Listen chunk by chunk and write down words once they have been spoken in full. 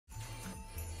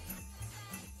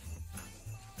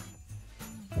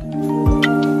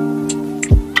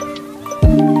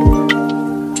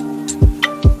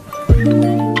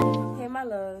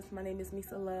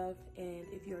Nisa Love, and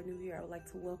if you're new here, I would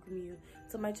like to welcome you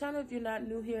to my channel. If you're not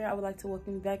new here, I would like to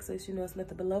welcome you back, so as you know, it's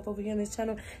nothing but love over here on this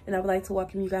channel, and I would like to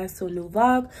welcome you guys to a new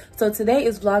vlog. So today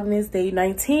is Vlogmas day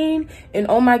 19, and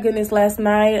oh my goodness, last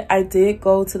night I did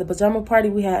go to the pajama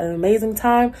party. We had an amazing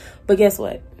time, but guess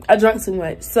what? I drank too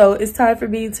much, so it's time for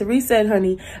me to reset,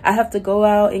 honey. I have to go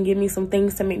out and get me some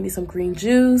things to make me some green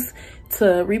juice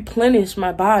to replenish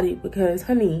my body, because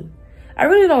honey, I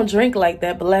really don't drink like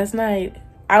that, but last night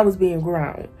I was being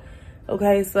ground.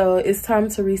 Okay, so it's time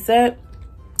to reset.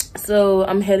 So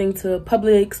I'm heading to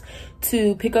Publix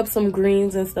to pick up some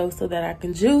greens and stuff so that I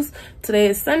can juice. Today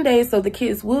is Sunday, so the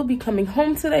kids will be coming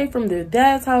home today from their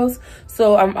dad's house.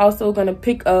 So I'm also gonna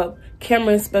pick up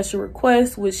Cameron's special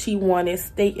request, which she wanted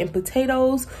steak and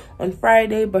potatoes on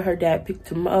Friday, but her dad picked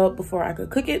them up before I could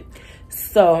cook it.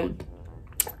 So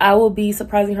I will be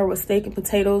surprising her with steak and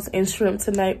potatoes and shrimp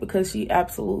tonight because she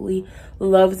absolutely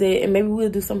loves it. And maybe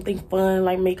we'll do something fun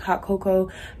like make hot cocoa.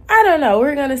 I don't know.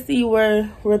 We're gonna see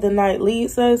where the night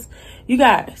leads us. You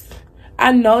guys,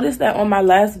 I noticed that on my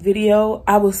last video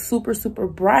I was super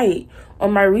bright.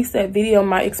 On my reset video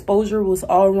my exposure was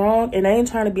all wrong, and I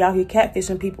ain't trying to be out here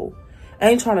catfishing people. I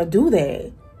ain't trying to do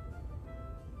that.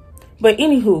 But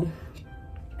anywho,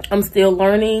 I'm still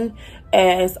learning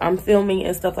as I'm filming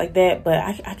and stuff like that, but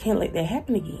I can't let that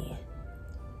happen again.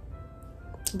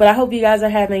 But I hope you guys are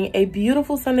having a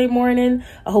beautiful Sunday morning.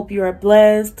 I hope you are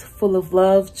blessed, full of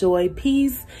love, joy,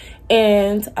 peace,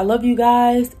 and I love you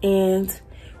guys, and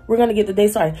we're gonna get the day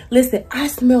started. Listen, I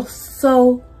smell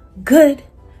so good.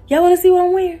 Y'all wanna see what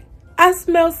I'm wearing? I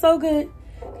smell so good.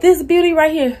 This beauty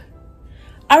right here,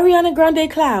 Ariana Grande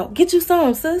Cloud. Get you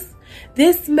some, sis.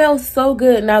 This smells so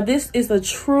good. Now this is a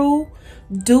true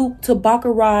dupe to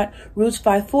Baccarat Rouge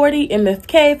 540,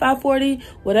 MFK 540,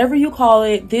 whatever you call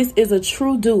it. This is a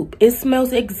true dupe. It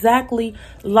smells exactly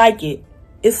like it.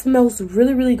 It smells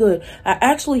really good. I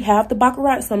actually have the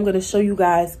Baccarat, so I'm going to show you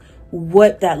guys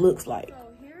what that looks like.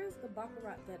 So here's the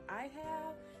Baccarat that I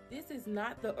have. This is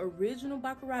not the original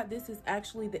Baccarat. This is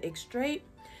actually the extrait,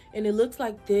 and it looks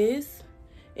like this,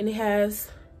 and it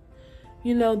has,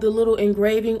 you know, the little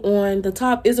engraving on the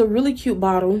top. It's a really cute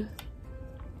bottle,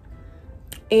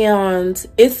 and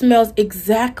it smells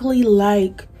exactly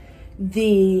like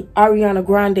the Ariana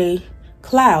Grande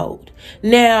Cloud.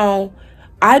 Now,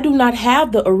 I do not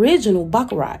have the original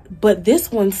Baccarat, but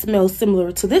this one smells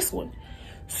similar to this one.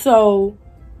 So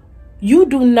you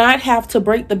do not have to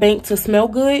break the bank to smell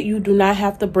good. You do not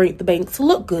have to break the bank to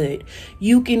look good.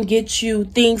 You can get you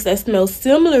things that smell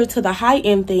similar to the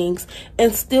high-end things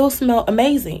and still smell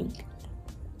amazing.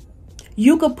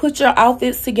 You could put your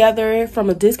outfits together from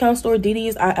a discount store,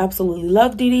 DD's. I absolutely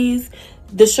love DD's.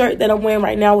 The shirt that I'm wearing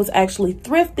right now was actually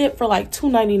thrifted for like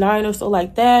 $2.99 or so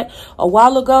like that a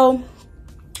while ago.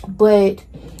 But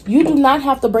you do not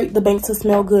have to break the bank to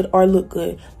smell good or look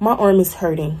good. My arm is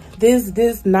hurting.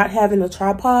 This not having a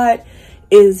tripod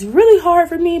is really hard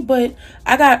for me, but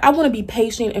I want to be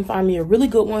patient and find me a really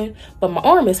good one, but my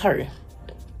arm is hurting.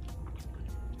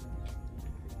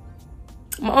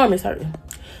 My arm is hurting.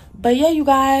 But yeah, you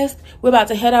guys, we're about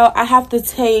to head out. I have to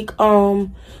take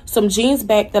some jeans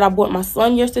back that I bought my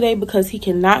son yesterday because he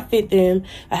cannot fit them.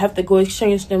 I have to go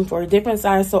exchange them for a different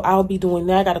size, so I'll be doing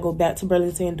that. I gotta go back to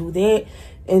Burlington and do that,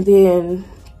 and then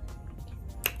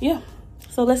yeah,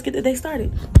 so let's get the day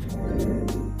started.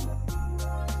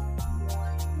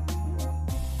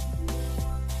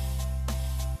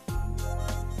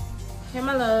 Hey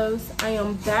my loves, I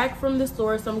am back from the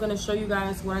store, so I'm gonna show you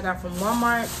guys what I got from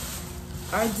Walmart.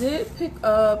 I did pick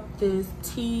up this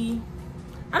tea.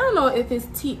 I don't know if it's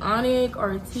tea onic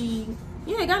or tea.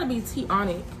 Yeah, it gotta be tea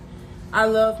onic. I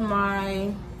love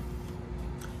my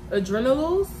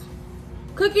adrenals.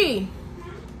 Cookie,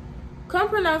 come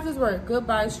pronounce this word.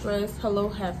 Goodbye stress, hello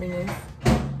happiness.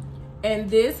 And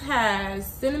this has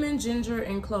cinnamon, ginger,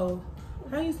 and clove.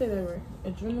 How do you say that word?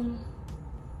 Adrenal?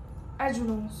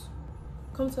 Adrenals.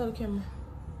 Come tell the camera.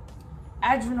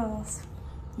 Adrenals.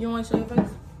 You want to show your face?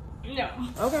 No.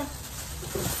 Okay.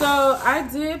 So I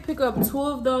did pick up 2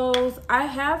 of those. I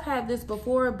have had this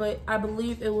before, but I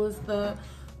believe it was the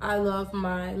I love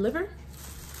my liver.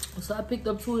 So I picked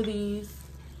up 2 of these,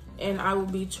 and I will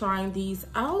be trying these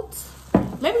out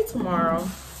maybe tomorrow.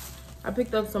 I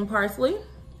picked up some parsley.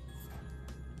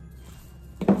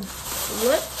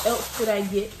 What else did I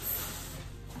get?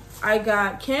 I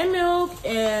got canned milk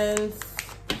and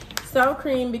sour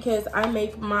cream because I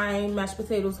make my mashed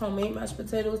potatoes homemade mashed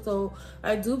potatoes. So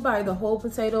I do buy the whole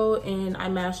potato and I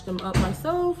mash them up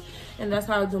myself, and that's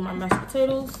how I do my mashed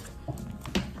potatoes.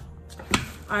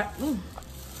 I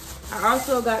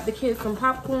also got the kids some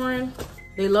popcorn.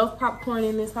 They love popcorn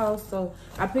in this house, so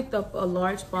I picked up a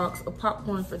large box of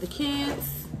popcorn for the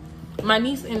kids. My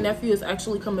niece and nephew is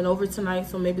actually coming over tonight,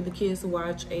 so maybe the kids will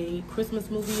watch a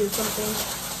Christmas movie or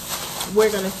something.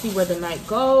 We're gonna see where the night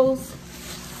goes.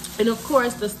 And of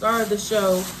course, the star of the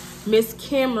show, Miss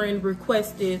Cameron,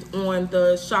 requested on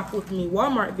the Shop With Me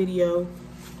Walmart video,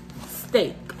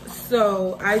 steak.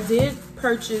 So I did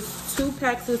purchase 2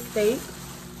 packs of steak.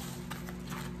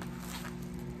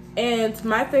 And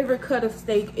my favorite cut of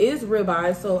steak is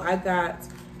ribeye. So I got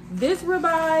this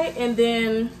ribeye, and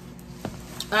then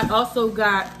I also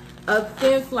got a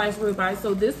thin slice ribeye.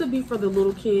 So this would be for the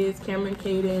little kids, Cameron,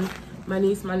 Caden, my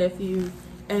niece, my nephew.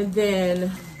 And then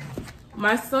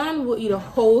my son will eat a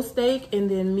whole steak, and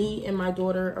then me and my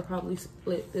daughter are probably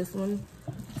split this one.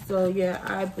 So yeah,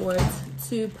 I bought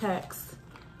 2 packs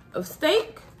of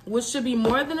steak, which should be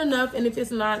more than enough. And if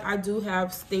it's not, I do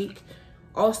have steak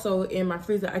also in my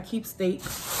freezer. I keep steak,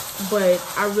 but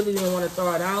I really didn't want to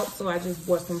throw it out, so I just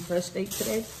bought some fresh steak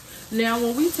today. Now,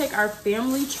 when we take our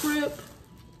family trip,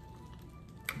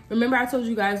 remember I told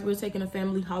you guys we're taking a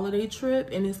family holiday trip,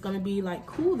 and it's gonna be like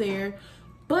cool there.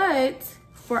 But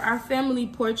for our family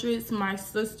portraits, my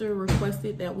sister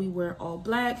requested that we wear all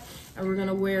black, and we're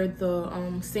gonna wear the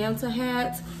Santa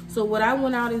hats. So what I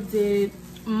went out and did,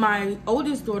 my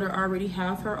oldest daughter already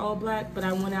have her all black, but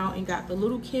I went out and got the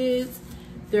little kids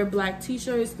their black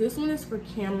t-shirts. This one is for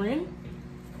Cameron.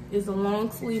 It's a long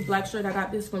sleeve black shirt. I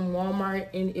got this from Walmart,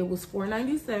 and it was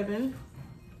 $4.97.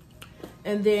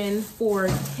 And then for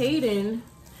Caden,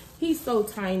 he's so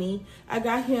tiny, I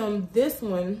got him this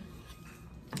one,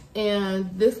 and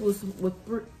this was with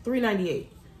 $3.98.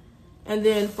 And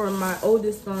then for my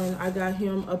oldest son, I got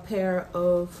him a pair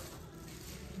of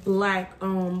black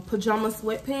pajama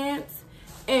sweatpants.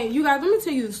 And you guys, let me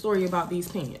tell you the story about these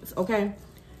pants, okay?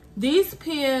 These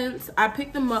pants, I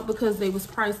picked them up because they was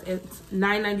priced at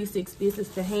 $9.96. This is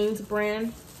the Hanes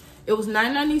brand. It was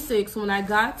 $9.96. When I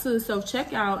got to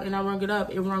self-checkout and I rung it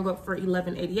up for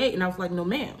 $11.88. And I was like, no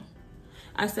ma'am.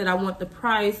 I said, I want the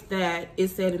price that it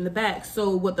said in the back.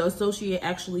 So what the associate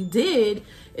actually did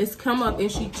is come up, and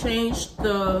she changed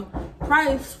the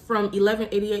price from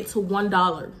 $11.88 to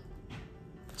 $1.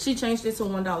 She changed it to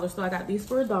 $1. So I got these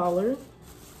for $1.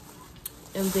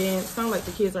 And then it sounds like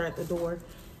the kids are at the door.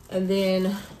 And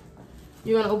then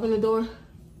you're gonna open the door.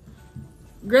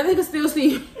 Girl, they can still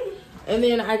see you. And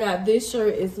then I got this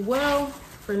shirt as well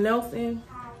for Nelson.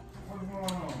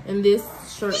 And this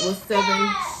shirt was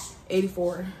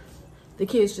 $7.84. The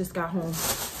kids just got home.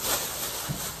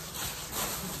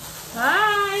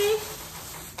 Hi.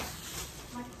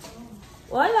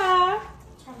 Hola.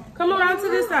 Come around to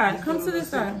this side. Come to this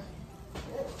side.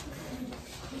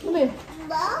 Come here.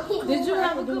 Did you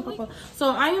have a good week? So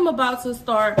I am about to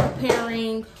start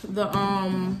preparing the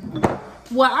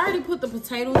well, I already put the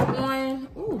potatoes on.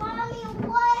 Ooh. Mommy,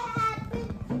 what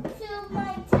happened to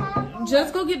my towel?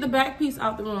 Just go get the back piece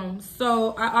out the room.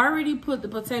 So I already put the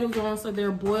potatoes on, so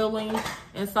they're boiling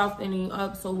and softening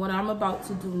up. So what I'm about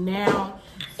to do now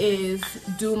is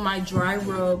do my dry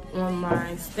rub on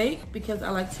my steak, because I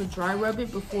like to dry rub it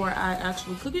before I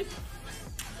actually cook it.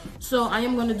 So I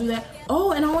am going to do that.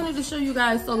 Oh, and I wanted to show you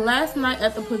guys. So last night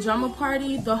at the pajama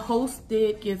party, the host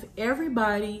did give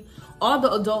everybody, all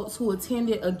the adults who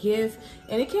attended, a gift.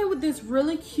 And it came with this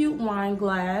really cute wine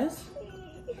glass.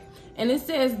 And it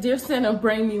says, "Dear Santa,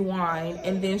 bring me wine."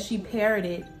 And then she paired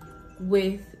it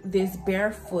with this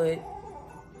Barefoot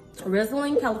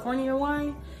Riesling California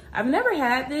wine. I've never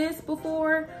had this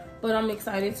before, but I'm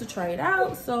excited to try it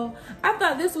out. So I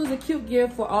thought this was a cute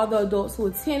gift for all the adults who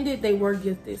attended. They were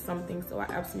gifted something, so I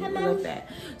absolutely love that.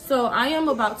 So I am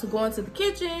about to go into the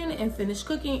kitchen and finish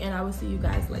cooking, and I will see you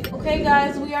guys later. Okay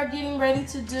guys, we are getting ready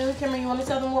to do, Cameron, you want to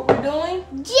tell them what we're doing?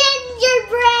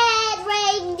 Gingerbread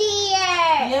reindeer!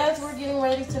 Yes, we're getting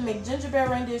ready to make gingerbread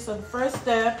reindeer. So the first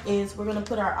step is we're gonna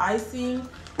put our icing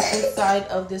inside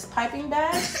of this piping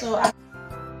bag. So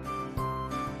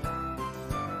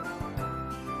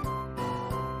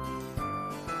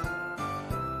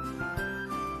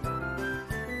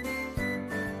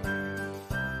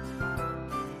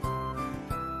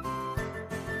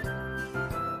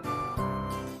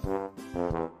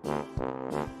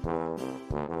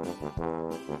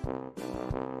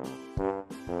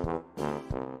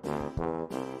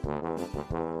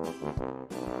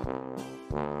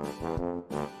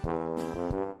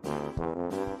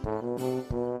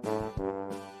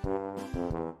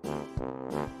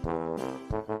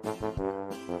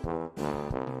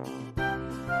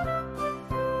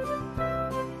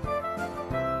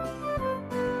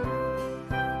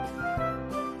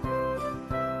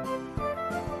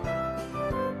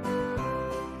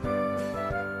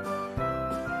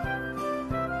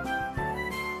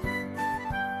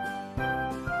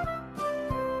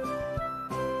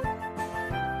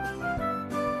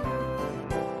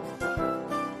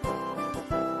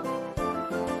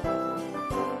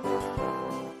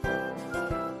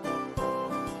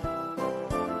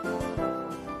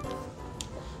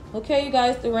Okay, you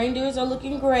guys, the reindeers are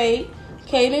looking great.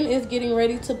 Caden is getting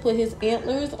ready to put his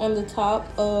antlers on the top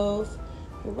of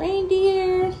the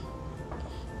reindeer.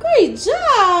 Great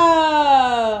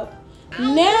job!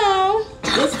 Now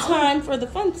it's time for the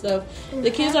fun stuff. The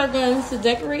kids are going to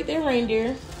decorate their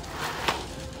reindeer.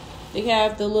 They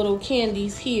have the little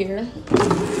candies here.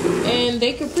 And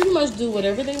they can pretty much do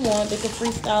whatever they want. They can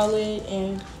freestyle it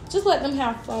and just let them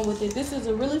have fun with it. This is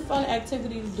a really fun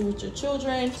activity to do with your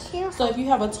children. So if you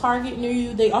have a Target near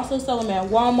you, they also sell them at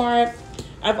Walmart.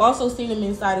 I've also seen them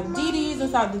inside of DD's,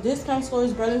 inside the discount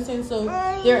stores, Burlington. So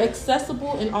they're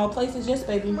accessible in all places. Yes,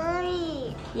 baby.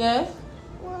 Mommy. Yes?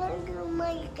 Wanna do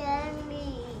my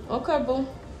candy? Okay, boo.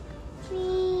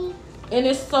 Please. And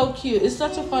it's so cute. It's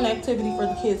such a fun activity for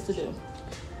the kids to do.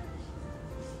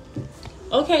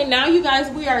 Okay, now you guys,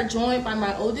 we are joined by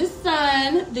my oldest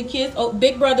son, the kids'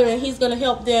 big brother, and he's going to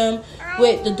help them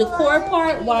with the decor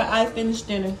part while I finish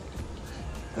dinner.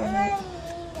 Go ahead.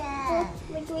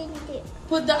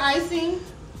 Put the icing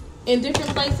in different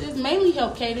places. Mainly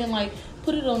help Caden, like,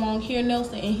 put it along here,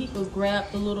 Nelson, and he could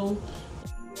grab the little...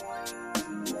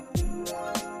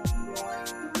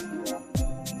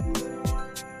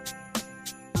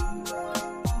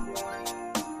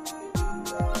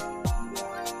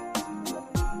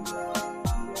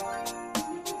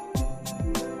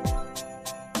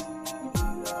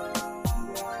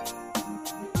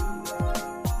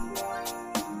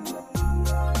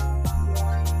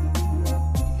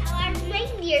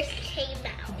 Came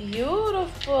out.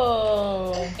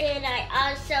 Beautiful. And I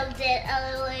also did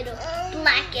a little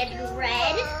black and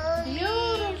red.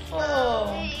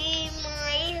 Beautiful.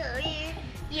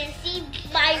 You see,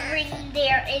 my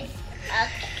reindeer is a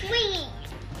queen.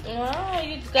 Wow,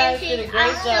 you guys did a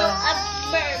great job. A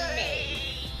mermaid.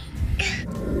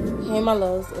 Hey, my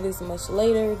loves, it is much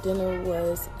later. Dinner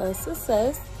was a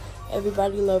success.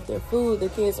 Everybody loved their food. The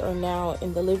kids are now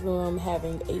in the living room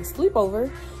having a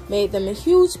sleepover. Made them a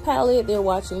huge palette. They're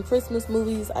watching Christmas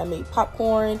movies. I made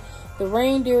popcorn. The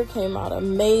reindeer came out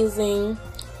amazing.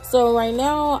 So right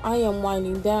now I am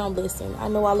winding down. Listen, I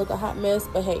know I look a hot mess,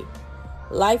 but hey,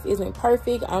 life isn't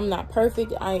perfect. I'm not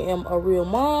perfect. I am a real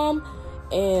mom,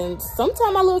 and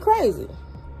sometimes I look crazy.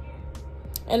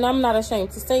 And I'm not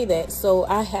ashamed to say that. So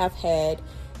I have had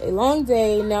a long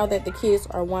day. Now that the kids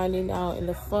are winding down in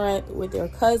the front with their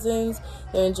cousins,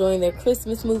 they're enjoying their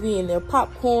Christmas movie and their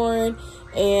popcorn,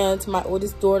 and my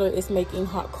oldest daughter is making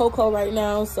hot cocoa right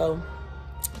now. So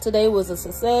today was a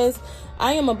success.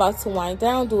 I am about to wind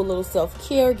down, do a little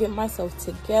self-care, get myself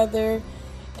together,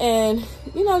 and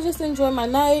you know, just enjoy my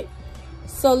night.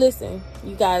 So listen,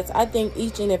 you guys, I thank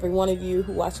each and every one of you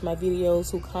who watch my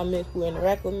videos, who comment, who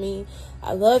interact with me.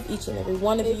 I love each and every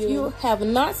one of you. If you have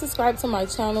not subscribed to my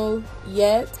channel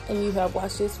yet and you have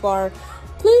watched this far,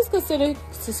 please consider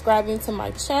subscribing to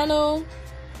my channel.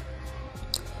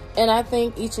 And I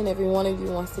thank each and every one of you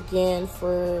once again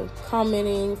for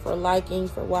commenting, for liking,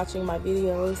 for watching my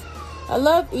videos. I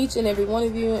love each and every one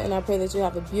of you, and I pray that you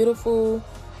have a beautiful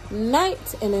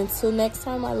night. And until next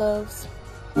time, my loves.